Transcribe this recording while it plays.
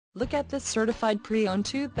Look at this certified pre-owned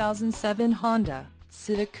 2007 Honda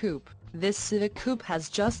Civic Coupe. This Civic Coupe has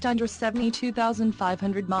just under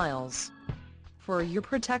 72,500 miles. For your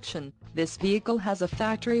protection, this vehicle has a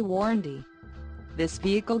factory warranty. This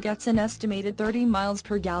vehicle gets an estimated 30 miles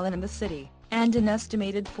per gallon in the city, and an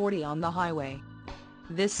estimated 40 on the highway.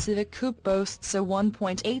 This Civic Coupe boasts a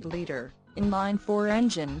 1.8-liter inline-4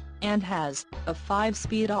 engine, and has a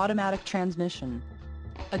 5-speed automatic transmission.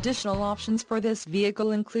 Additional options for this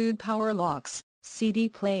vehicle include power locks, CD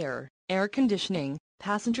player, air conditioning,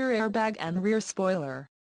 passenger airbag and rear spoiler.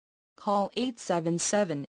 Call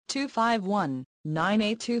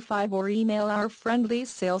 877-251-9825 or email our friendly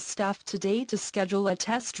sales staff today to schedule a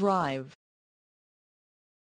test drive.